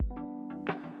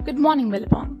Good morning,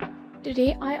 Billabong.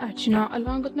 Today, I, Archana,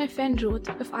 along with my friend Ruth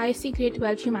of ISC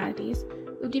XII Humanities,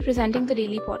 will be presenting the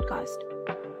daily podcast.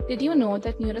 Did you know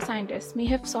that neuroscientists may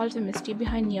have solved the mystery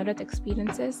behind near-death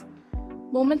experiences?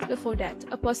 Moments before death,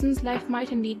 a person's life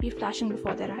might indeed be flashing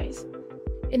before their eyes.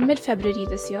 In mid-February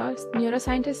this year,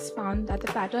 neuroscientists found that the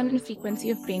pattern and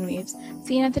frequency of brainwaves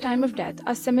seen at the time of death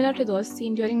are similar to those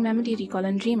seen during memory recall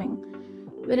and dreaming.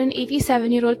 When an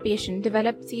 87-year-old patient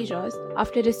developed seizures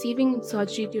after receiving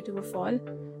surgery due to a fall,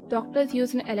 doctors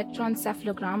used an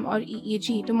electroencephalogram or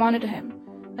EEG to monitor him.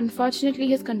 Unfortunately,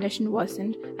 his condition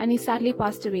worsened and he sadly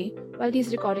passed away while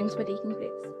these recordings were taking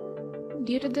place.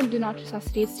 Due to the do not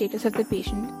resuscitate status of the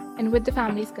patient and with the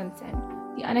family's consent,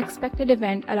 the unexpected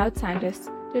event allowed scientists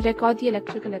to record the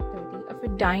electrical activity of a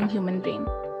dying human brain.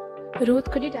 Ruth,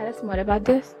 could you tell us more about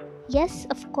this? Yes,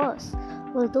 of course.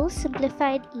 Although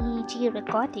simplified EEG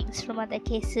recordings from other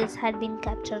cases had been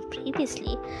captured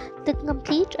previously, the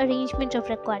complete arrangement of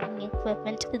recording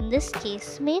equipment in this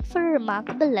case made for a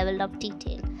remarkable level of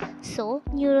detail. So,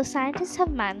 neuroscientists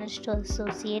have managed to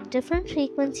associate different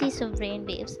frequencies of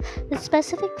brainwaves with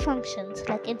specific functions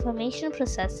like information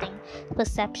processing,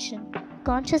 perception,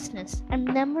 consciousness,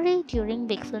 and memory during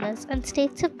wakefulness and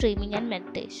states of dreaming and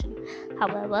meditation.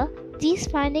 However, these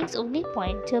findings only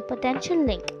point to a potential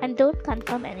link and don't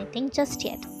confirm anything just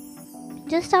yet.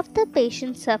 Just after the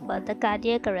patient suffered the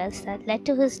cardiac arrest that led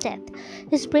to his death,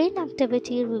 his brain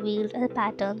activity revealed a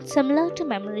pattern similar to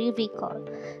memory recall.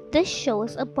 This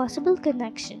shows a possible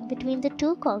connection between the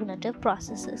two cognitive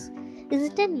processes.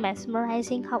 Isn't it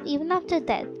mesmerizing how even after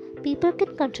death, people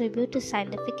can contribute to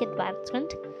scientific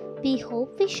advancement? We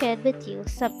hope we shared with you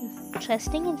some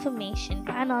interesting information,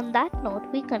 and on that note,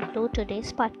 we conclude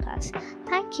today's podcast.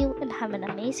 Thank you and have an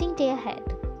amazing day ahead.